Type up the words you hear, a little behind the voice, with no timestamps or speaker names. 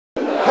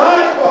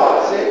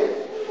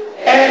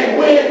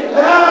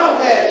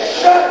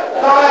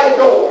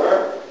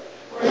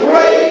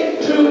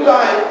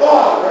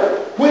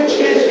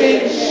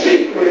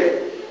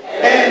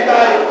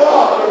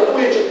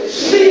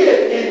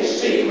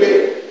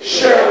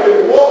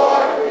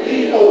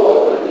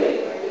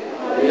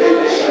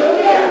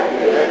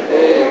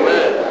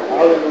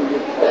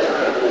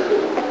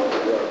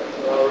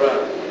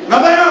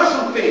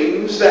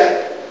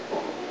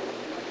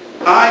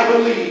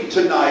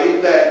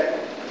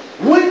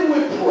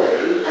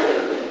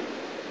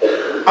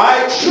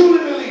I truly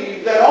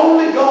believe that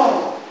only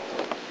God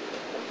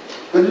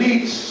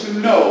needs to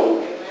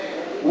know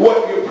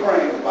what you're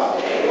praying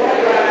about.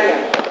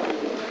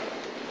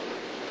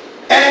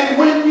 And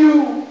when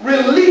you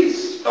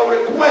release a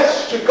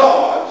request to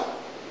God,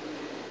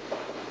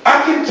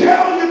 I can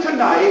tell you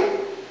tonight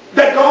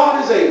that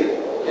God is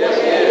able. Yes,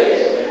 He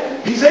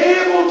is. He's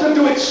able to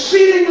do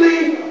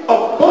exceedingly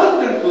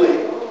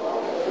abundantly.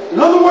 In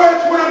other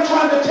words, what I'm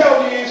trying to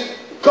tell you is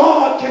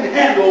God can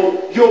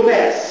handle your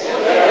mess.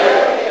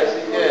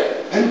 Yes, He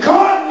can. And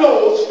God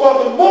knows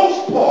for the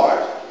most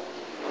part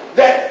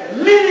that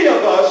many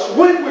of us,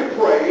 when we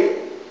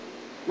pray,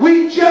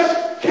 we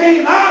just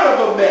came out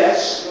of a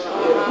mess.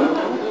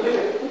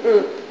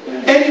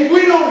 And if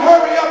we don't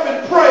hurry up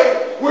and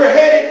pray, we're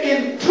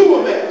headed into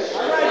a mess.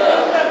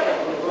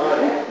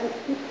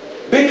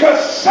 Because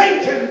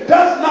Satan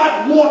does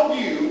not want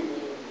you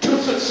to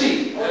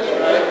succeed.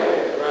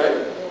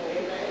 Right.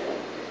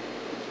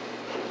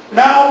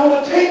 Now I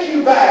want to take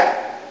you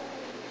back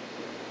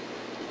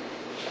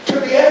to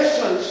the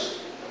essence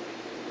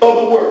of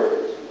the Word.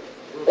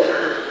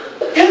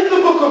 In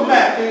the book of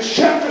Matthew,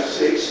 chapter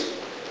 6,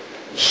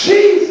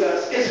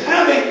 Jesus is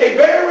having a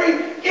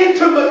very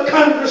intimate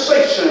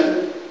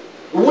conversation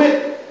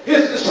with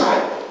his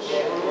disciples.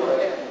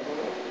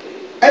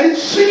 And it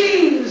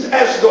seems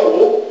as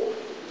though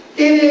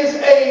it is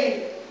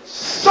a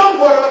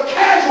somewhat of a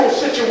casual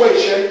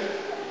situation,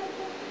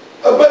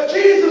 but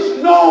Jesus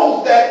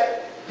knows that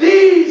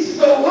these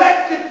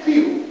selected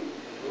few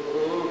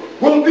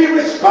will be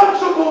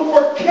responsible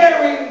for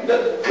carrying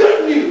the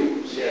good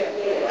news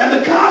and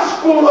the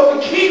gospel of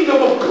the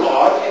kingdom of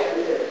God,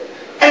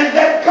 and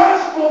that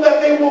gospel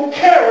that they will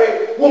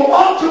carry will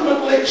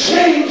ultimately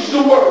change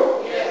the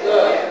world.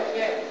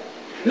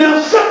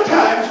 Now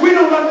sometimes we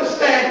don't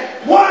understand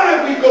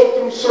why we go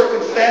through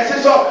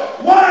circumstances or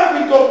why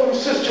we go through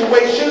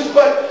situations,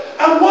 but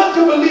I want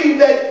to believe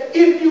that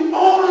if you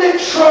only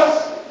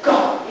trust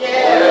God,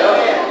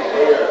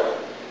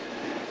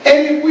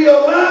 and if we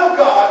allow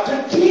God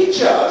to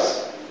teach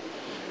us,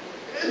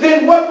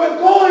 then what we're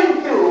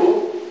going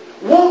through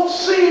won't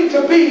seem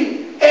to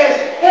be as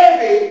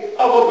heavy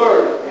of a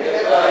burden.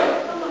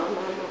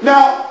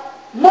 Now,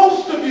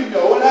 most of you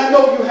know, and I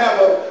know you have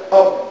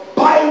a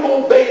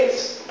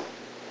Bible-based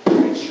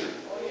preacher.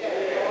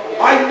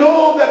 I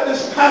know that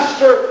this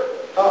pastor,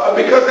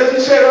 because as he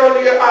said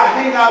earlier, I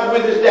hang out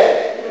with his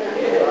dad.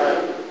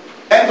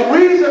 And the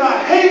reason I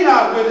hang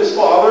out with his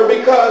father,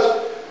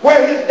 because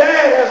where his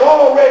dad has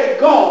already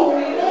gone,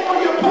 the more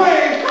you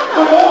pray,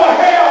 the more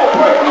hell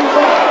breaks loose.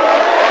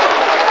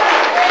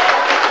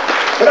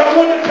 But I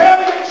want to tell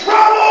you,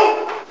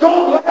 trouble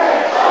don't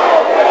last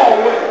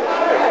always.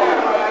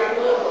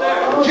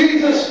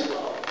 Jesus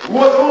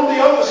was on the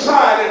other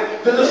side,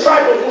 and the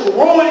disciples was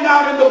rowing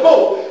out in the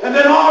boat, and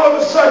then all of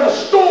a sudden a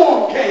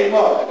storm came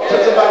up.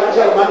 Tell somebody,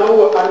 tell them, I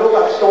know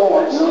about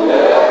storms.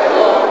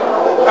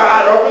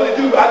 I really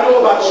do. I know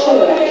about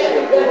storms.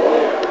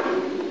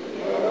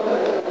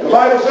 The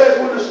Bible says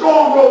when the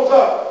storm rose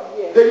up,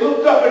 they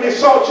looked up and they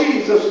saw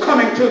Jesus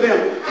coming to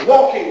them,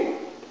 walking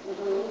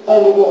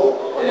on the water.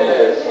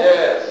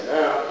 Yes.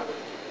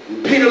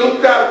 And Peter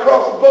looked out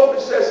across the boat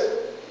and says,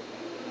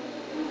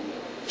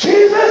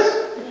 Jesus,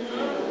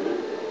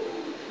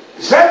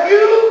 is that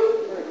you?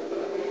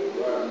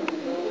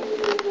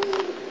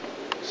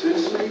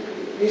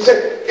 He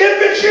said,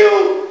 if it's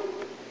you,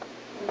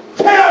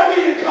 tell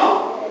me to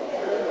come.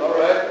 All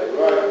right.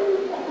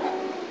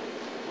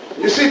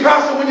 You see,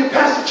 Pastor, when you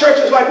pastor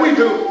churches like we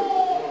do,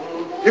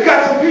 you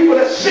got some people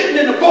that's sitting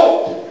in the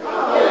boat.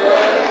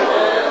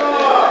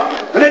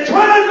 And they're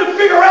trying to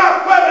figure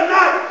out whether or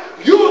not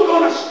you are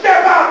going to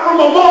step out from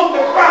among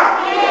the crowd.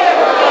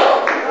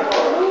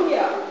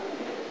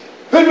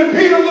 Then when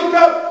Peter looked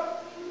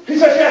up, he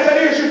said, yes,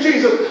 that is you,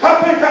 Jesus.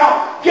 I think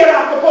I'll get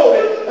out the boat.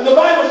 And the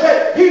Bible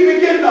said he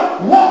began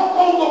to walk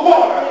on the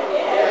water.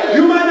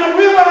 You might not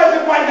realize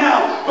it right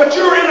now, but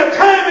you're in a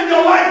time in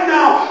your life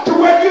now to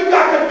where you've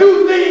got to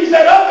do things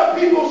that other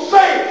people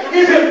say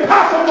is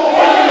impossible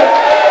for you.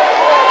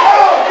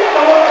 Oh, give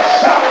the Lord a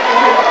shout.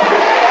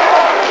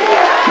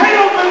 They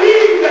don't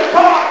believe that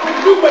God can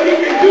do what he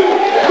can do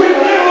with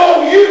little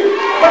old you.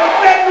 But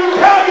let me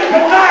tell you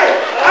tonight,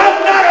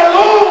 I'm not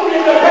alone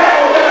in the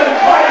battle that I'm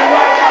fighting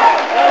right now.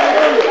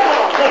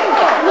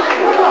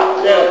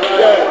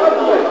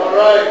 All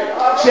right.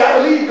 See,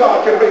 I believe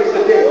God can raise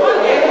the dead.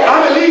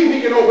 I believe he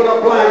can open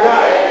up blind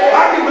eyes.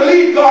 I can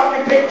believe God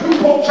can take 2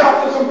 pork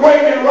chops and some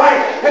gravy and rice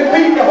and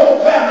feed the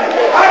whole family.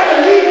 I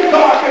believe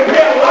God can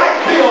pay a light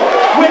bill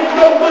with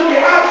no money.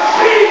 I've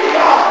seen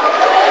God.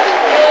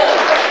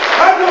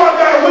 I know I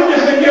got a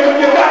witness in here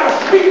when you got to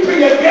speak to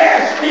your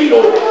gas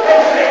needle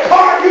and say,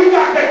 car, you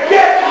got to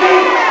get me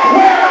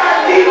where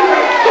I need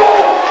to go.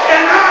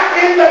 And I,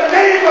 in the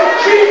name of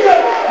Jesus,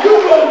 you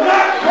will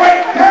not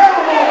break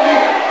down on me.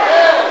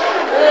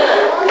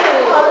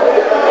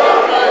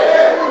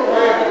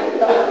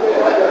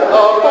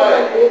 All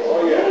right.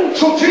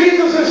 So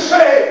Jesus is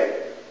saying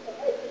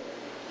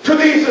to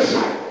these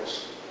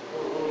disciples,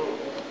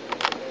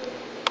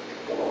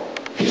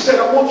 he said,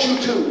 I want you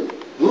to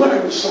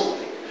learn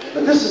something.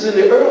 But this is in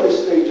the early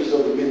stages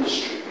of the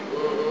ministry.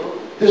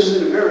 This is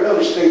in the very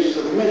early stages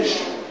of the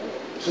ministry.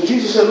 So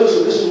Jesus said,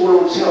 listen, this is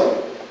what I'm telling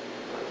you.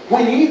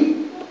 When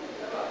you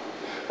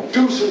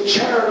do some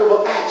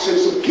charitable acts and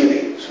some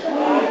givings,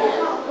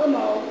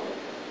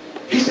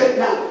 he said,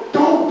 now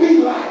don't be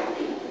like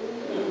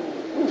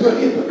the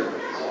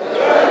hypocrites.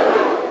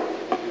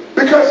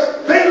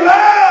 Because they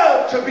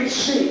love to be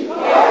seen.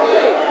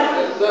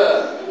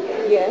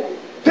 Yes.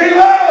 They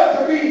love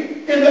to be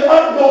in the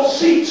utmost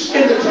seats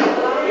in the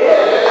temple.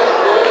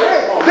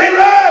 They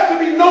love to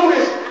be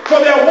noticed for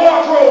their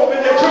wardrobe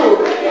and their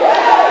jewelry.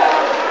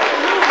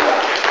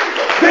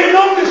 They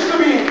notice to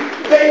be,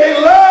 they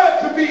love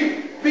to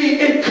be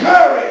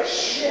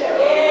encouraged.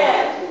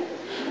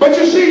 But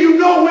you see, you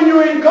know when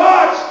you're in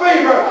God's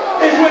favor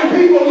is when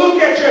people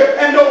look at you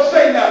and don't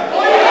say nothing.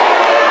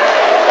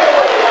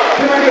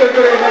 Can I get a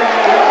good amen?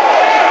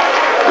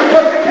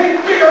 Because they can't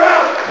figure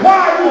out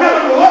why you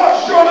haven't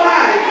lost your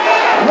mind.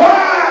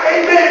 Why,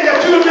 amen,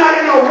 that you're not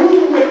in a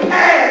room with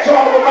pads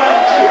all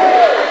around you.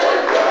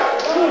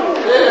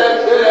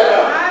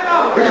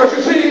 Because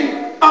you see,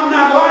 I'm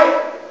not like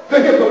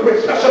the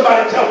hypocrites. Now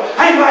somebody tell me,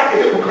 I ain't like the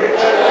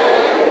hypocrites.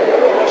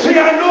 See,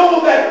 I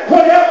know that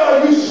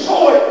whatever you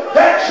sow it,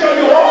 that shall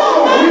you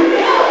also reap.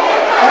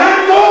 And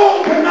I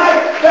know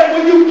tonight that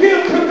when you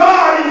give to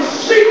God in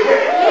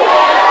secret,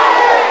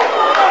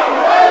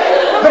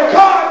 the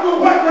God will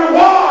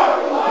reward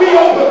me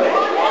openly.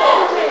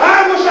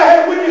 I wish I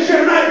had witness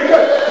here tonight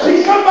because,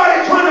 see,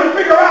 somebody's trying to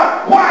figure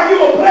out why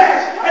you were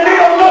blessed and they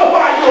don't know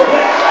why you were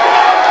blessed.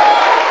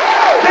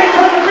 They're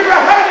trying to figure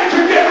out how did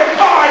you get the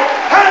card,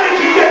 how did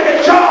you get the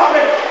job,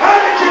 and how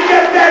did you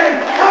get that, and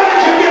how did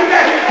you get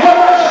that? Well,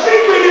 the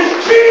secret is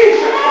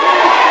Jesus.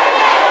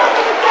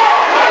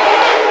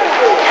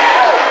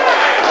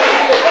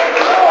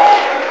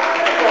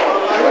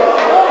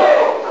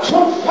 So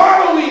I'm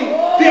following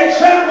the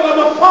example of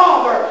my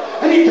father,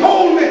 and he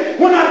told me,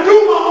 when I do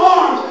my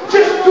arms,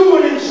 just do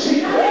it in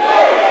secret.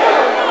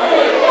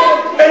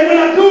 And when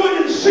I do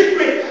it in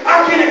secret,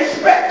 I can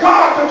expect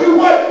God to do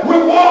what?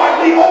 Reward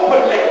me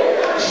openly.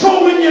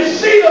 So when you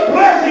see the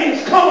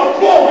blessings come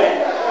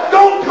a-flowing,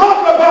 don't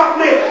talk about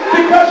me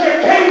because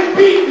you can't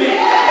beat me.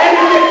 And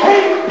if you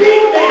can't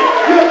beat me,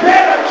 you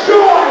better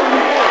join me.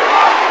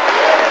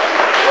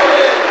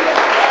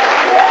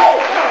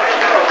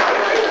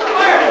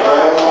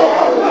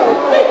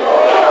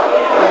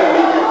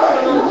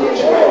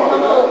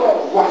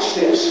 Watch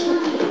this.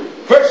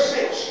 Verse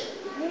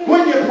 6.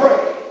 When you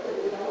pray,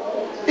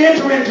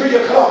 enter into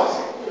your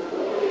closet.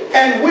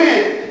 And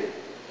when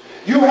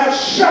you have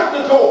shut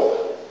the door,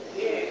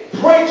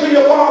 pray to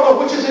your Father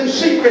which is in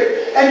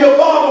secret, and your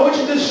Father which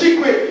is in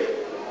secret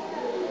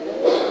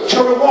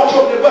shall reward you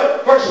openly.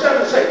 But verse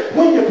 7 says,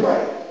 when you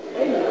pray,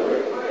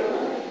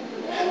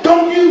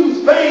 don't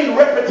use vain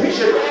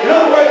repetition. In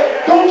other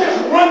words, don't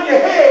just run your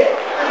head.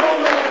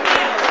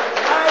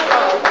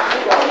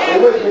 Stay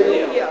with me.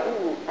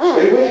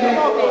 Stay with me.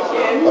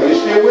 Are you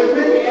still with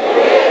me?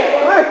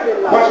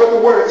 Watch what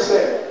the word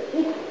says.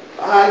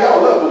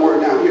 Y'all love the word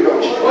down here,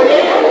 don't you?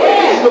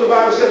 This is what the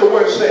Bible says the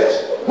word says.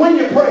 When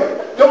you pray,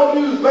 don't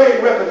use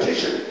vain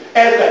repetition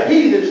as the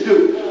heathens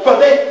do. For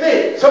they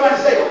think. Somebody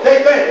say,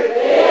 they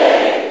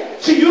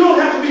think. See, you don't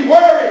have to be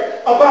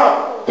worried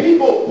about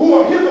people who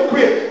are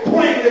hypocrites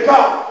praying to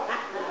God.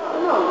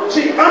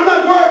 See, I'm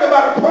not worried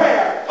about the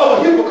prayer of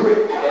a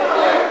hypocrite.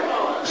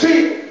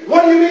 See,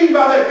 what do you mean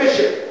by that,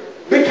 Bishop?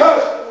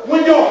 Because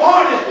when your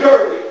heart is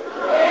dirty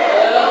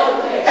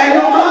and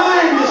your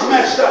mind is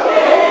messed up,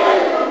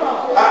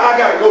 I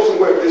got to go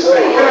somewhere with this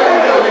thing.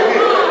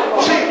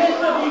 See,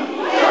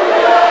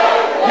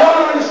 y'all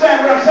don't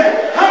understand what I'm saying.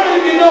 How many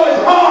of you know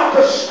it's hard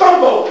to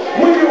stumble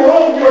when you're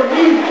on your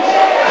knees?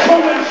 So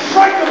when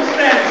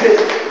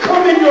circumstances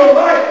come in your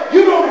life,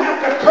 you don't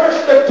have to curse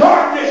the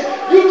darkness.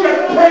 You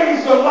just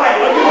praise the light.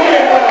 Are you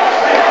hearing what I'm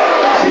saying?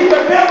 See,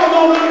 the devil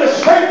don't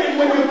understand it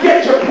when you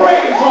get your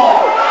praise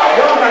on.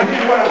 Y'all not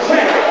hearing what I'm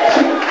saying?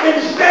 See,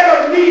 instead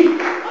of me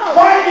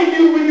fighting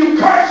you when you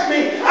curse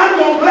me, I'm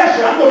going to bless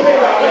you. I'm going to say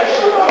God bless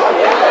you.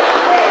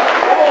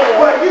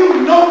 But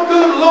you no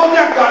good, Lord,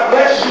 that God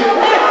bless you.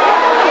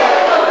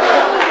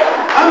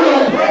 I'm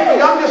going to pray for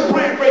you. I'm just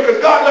praying for you because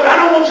God, look, I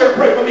don't want you to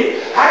pray for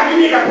me. You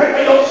need to pray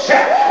for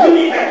yourself. You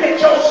need to get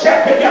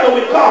yourself together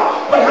with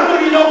God. But how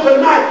many of you know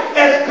tonight,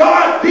 as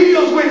God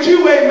deals with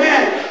you,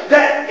 amen,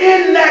 that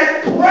in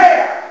that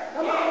prayer,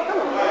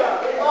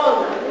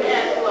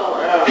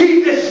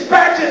 He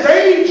dispatches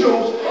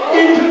angels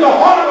into the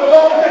heart of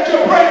those that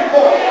you're praying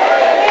for.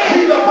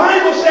 See, the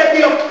Bible said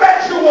the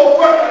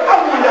effectual I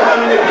wonder how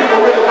many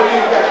people